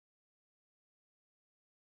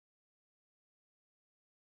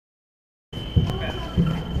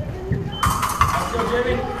All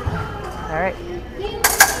right.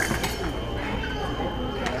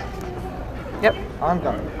 Yep.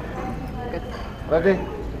 Anka. Good. Ready?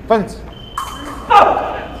 Fence.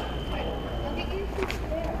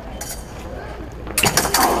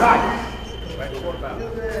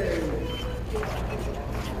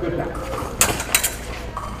 Good back.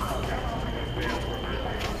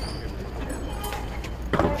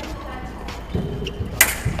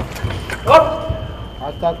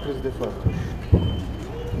 Attack is the first.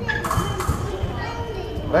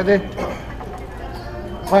 Ready?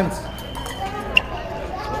 Fence.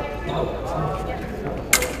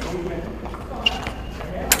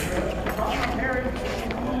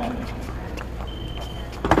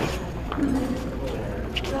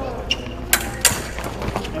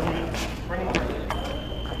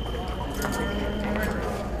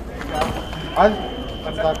 Al.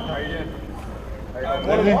 Attack.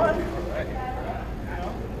 Ready?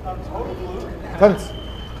 Fence.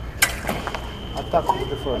 Attack is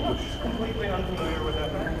the first push. Completely unfamiliar with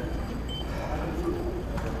that.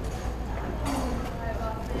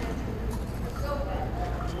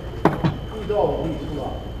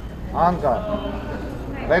 Anka.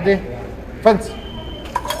 Ready? Fence.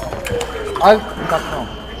 Al. Attack now.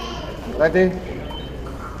 Ready?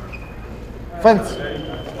 Fence.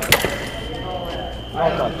 No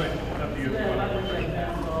touch.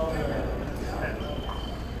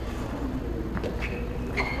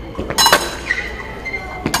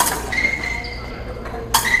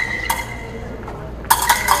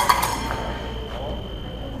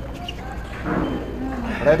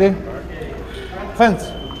 Ready? Fence.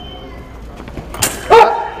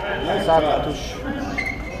 Start tush.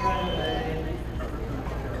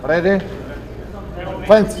 Ready?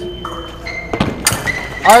 Fence.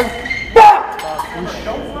 Al.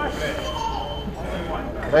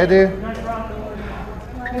 Ready?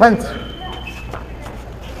 Fence.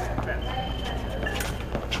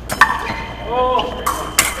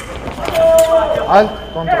 Al.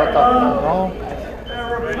 Counter-attack. No.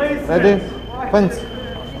 Ready? Fence.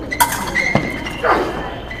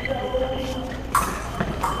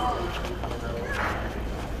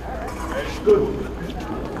 Good.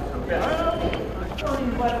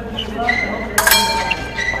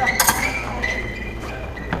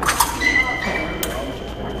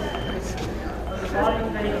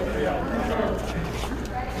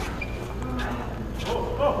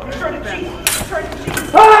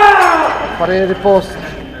 Parere riposto.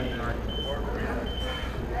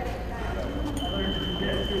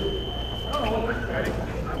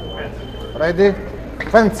 Ready?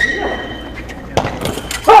 Fence.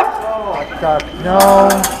 Attack now.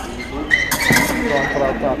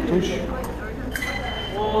 Counter-attack push.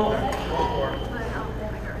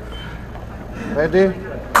 Ready?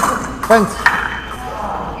 Fence.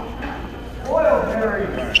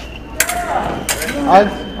 And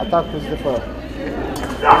attack with the first.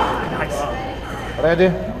 Ready?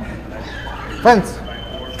 Fence.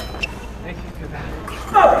 Thank you for that.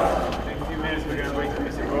 In a few minutes, we're going to wait for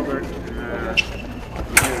Mr. Bogert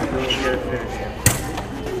and we'll get it finished.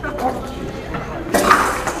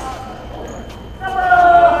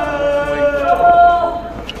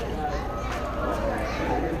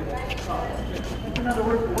 Another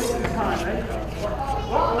waste of time, right?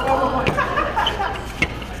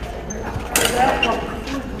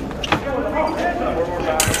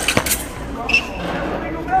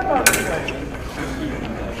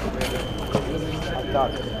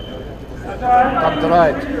 Attack. Up the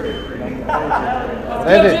right.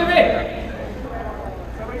 Ready?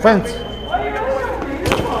 Fence.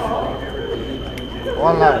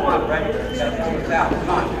 One line.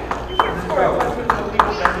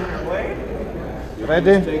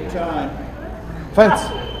 Ready? Take time. Fence.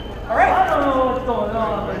 All right. I don't know what's going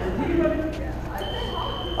on.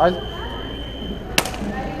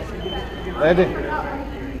 Ready?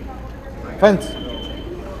 Fence.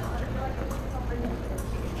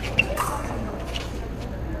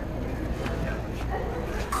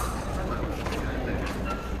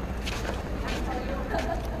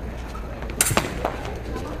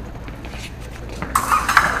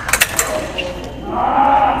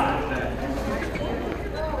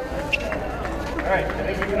 Alright, I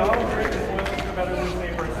think we can all agree this one is better than the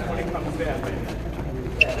person when it comes down.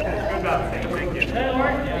 Good job, Sam. Thank you.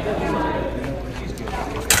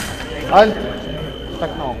 Al.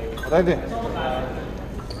 Attack now. Ready?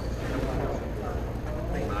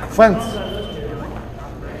 Fence.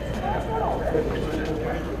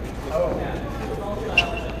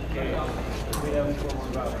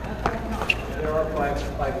 There are five.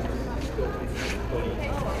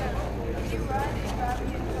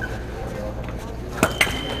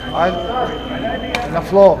 Al. In the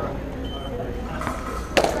floor.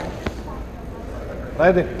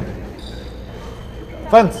 Ready.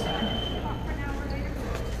 Fence.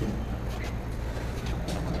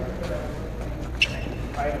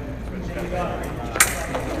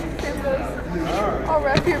 I'll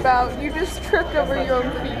wrap your bout. You just tripped over your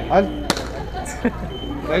own feet. Al.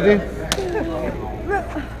 Ready.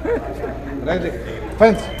 Ready.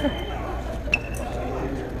 Fence.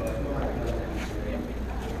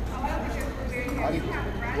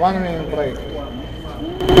 1 minute break.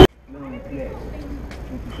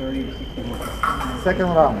 Second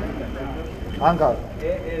round. Angle.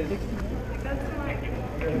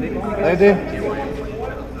 Ready.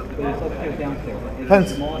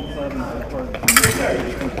 Fence.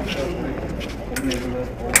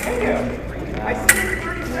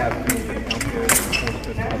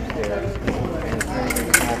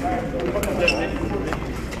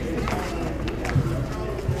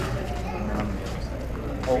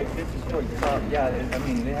 Yeah, I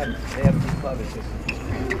mean they have a good club. It's just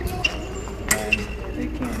they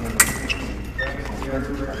can't handle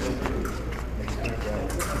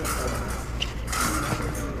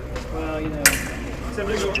Well, you know,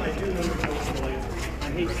 something I do know I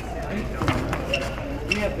hate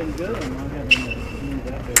we have been good and I haven't moved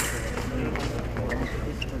that big.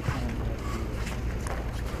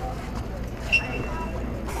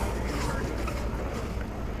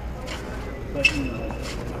 But you know.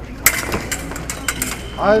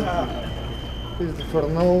 Al. Is the for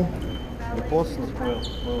no. The post.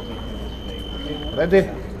 Ready.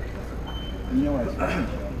 You know what it's funny,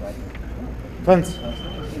 right? Fence.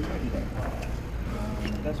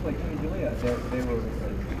 That's why King Julia, they were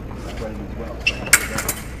spreading as well. So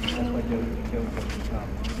that's why Joe goes to the top.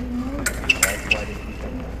 That's why they keep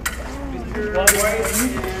them. Mr. White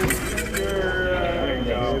and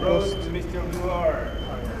Mr. Rose, Mr. Noir.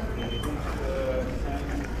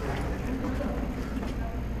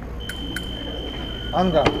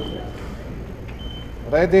 Angle.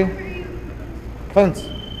 Ready. Fence.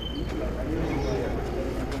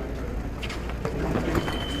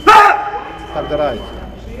 Tap the right.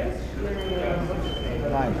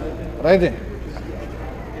 9. Ready.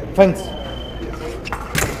 Fence.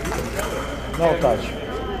 No touch.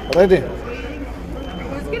 Ready.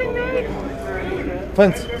 Who's getting married?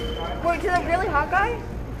 Fence. Wait, to that really hot guy?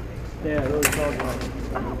 Yeah, those tall guys.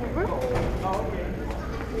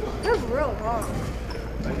 That's real hot.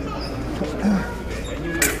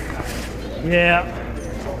 Yeah.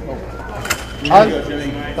 Al.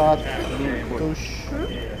 Start. Push.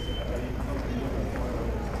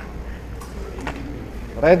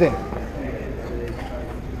 Ready.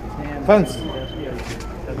 Fence.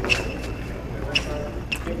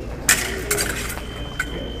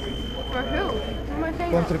 For who? Who am I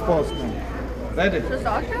saying? Country post. Ready.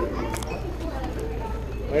 Sasha?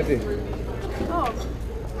 Ready. Oh.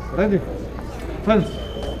 Ready. Fence.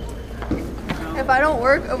 If I don't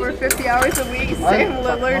work over 50 hours a week, Sam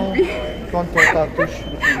Lillard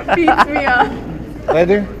beats me up.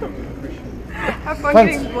 Ready. Have fun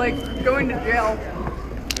Fence. getting, like, going to jail.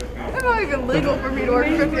 It's not even legal for me to work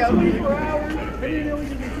 50 hours. 4 hours? I didn't know we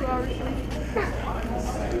could do 2 hours.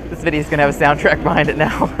 This video's gonna have a soundtrack behind it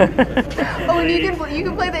now. Oh, and you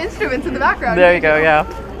can play the instruments in the background. There you go, yeah.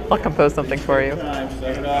 I'll compose something for you. How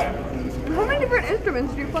many different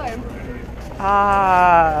instruments do you play?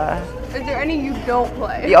 Is there any you don't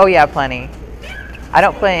play? Oh yeah, plenty. I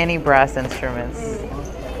don't play any brass instruments.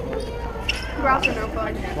 Brass are no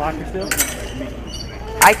fun. Blocker still?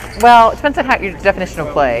 Well, it depends on your definition of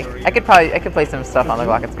play. I could play some stuff on the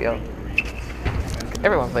glockenspiel.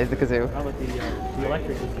 Everyone plays the kazoo. How about the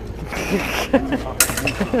electric?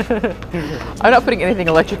 I'm not putting anything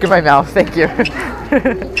electric in my mouth, thank you. Do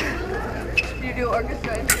you do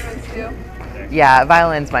orchestra instruments too? Yeah,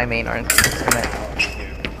 violin's my main instrument.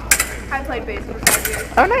 I played bass for 5 years.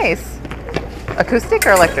 Oh, nice. Acoustic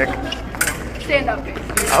or electric? Stand-up bass.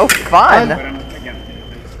 Oh, fun.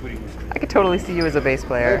 I could totally see you as a bass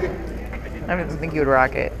player. I don't think you would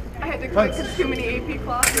rock it. I had to quit because too many AP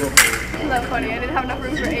classes. Isn't that funny? I didn't have enough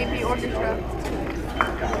room for AP orchestra.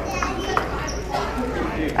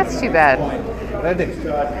 That's too bad. Ready.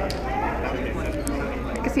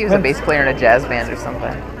 I could see you as a bass player in a jazz band or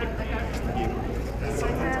something.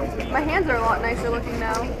 My hands are a lot nicer looking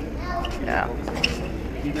now. Yeah.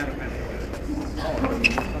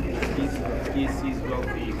 He's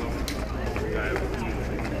wealthy.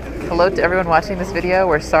 Hello to everyone watching this video.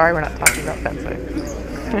 We're sorry we're not talking about fencing.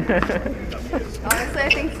 Honestly, I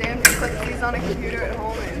think Sam just puts these on a computer at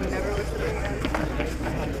home and never looks at them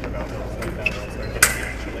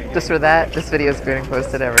again. Just for that, this video is getting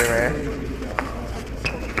posted everywhere.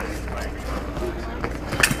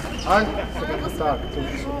 Al, second contact.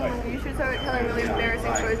 You should start telling really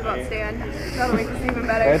embarrassing stories about Stan. That'll make this even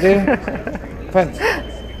better. Ready? Fence.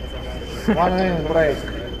 1 minute break.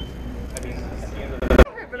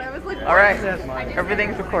 But I was like, All right,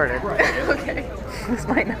 everything's recorded. okay. This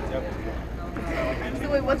might not. So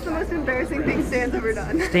wait, what's the most embarrassing thing Stan's ever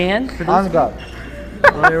done? Stand for this. Hands guard.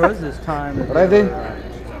 Well, there was this time that Ready?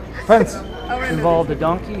 Fence. involved a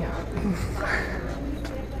donkey.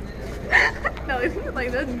 No,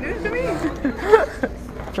 like that's news to me.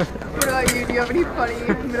 What about you? Do you have any funny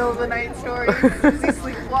middle of the night stories? Does he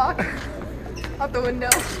sleepwalk out the window?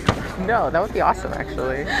 No, that would be awesome,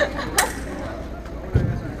 actually.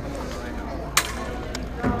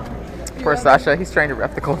 Poor Sasha, he's trying to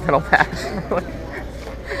rep the gold medal match.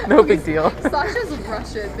 Like, no big deal. Sasha's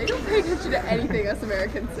Russian. They don't pay attention to anything us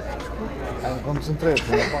Americans say. And concentrate.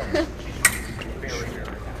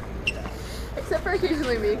 Except for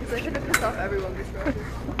occasionally me, because I tend to piss off everyone before.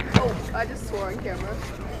 Oh, I just swore on camera.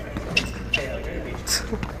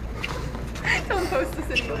 Don't post this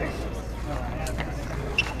anywhere.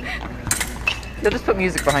 You'll just put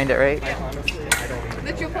music behind it, right?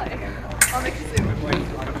 That you'll play. I'll make you sue.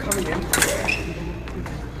 I'm coming in.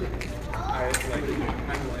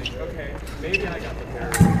 I'm like, okay, maybe I got the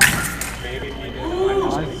parody. Maybe he did. I'm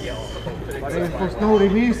just gonna yell. Ready for snow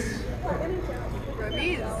release.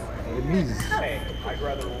 Remise. Release. Hey, I'd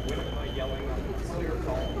rather win it by yelling on the clear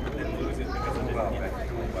call than lose it because I didn't get it.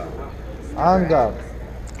 Hands guard.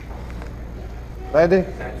 Ready?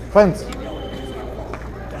 Fence.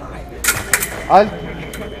 Al,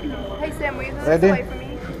 Hey Sam, will you throw Ready? this away from me?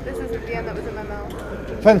 This is the end that was in my mouth.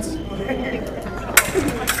 fence.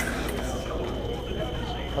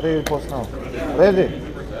 Ready post now. Ready?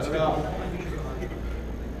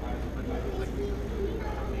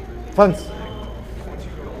 Fence.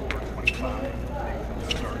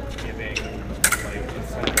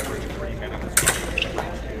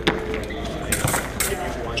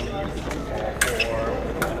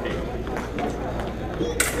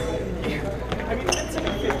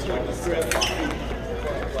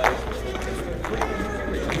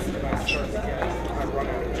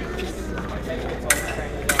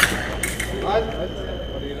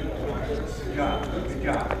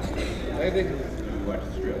 Ready?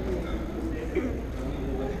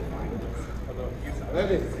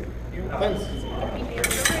 Ready? Fence.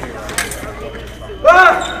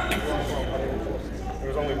 There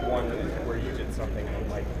was only one where you did something and I'm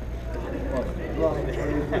like,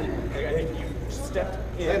 I think you stepped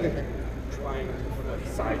in trying to put like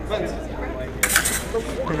side fence.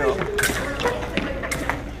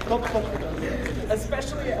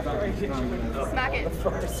 Especially after I hit you in the Smack it.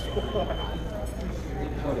 first one.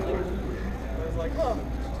 I was like, huh,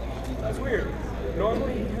 that's weird.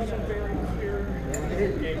 Normally he has a very clear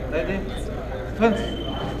game. Ready? Fence.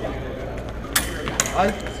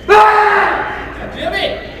 Al.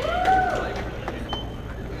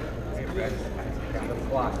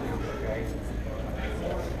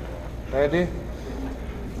 Ready?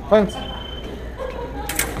 Fence.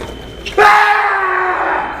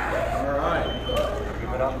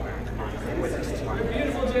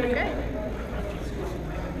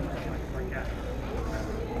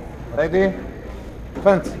 Ready?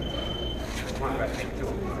 Fence.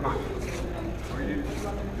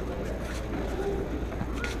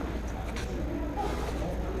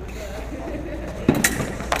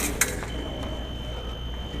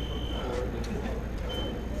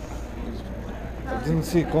 I didn't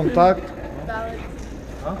see contact. Valid.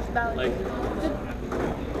 Huh? Valid.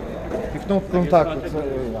 If not contact, it's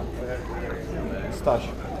yeah. Stash.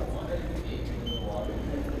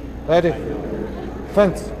 Ready?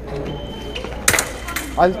 Fence.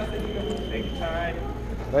 Al.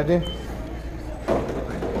 Ready?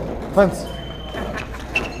 Fence.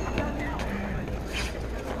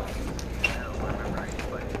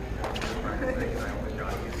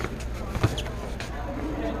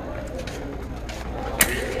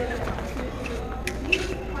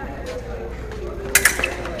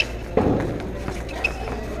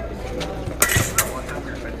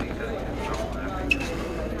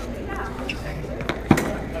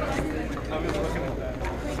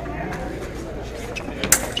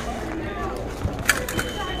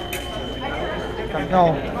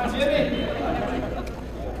 No.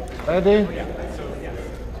 Ready?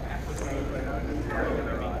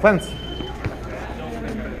 Fence.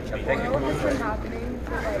 Oil has been happening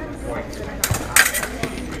for like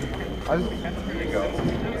 6.5 hours.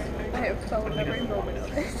 I have felt every moment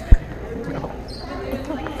of it.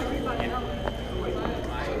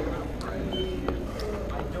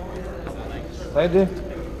 Ready?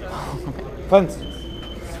 Fence.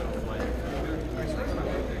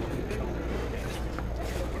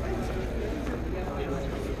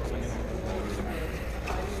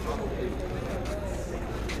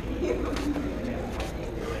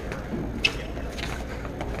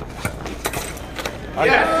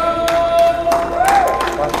 Yes!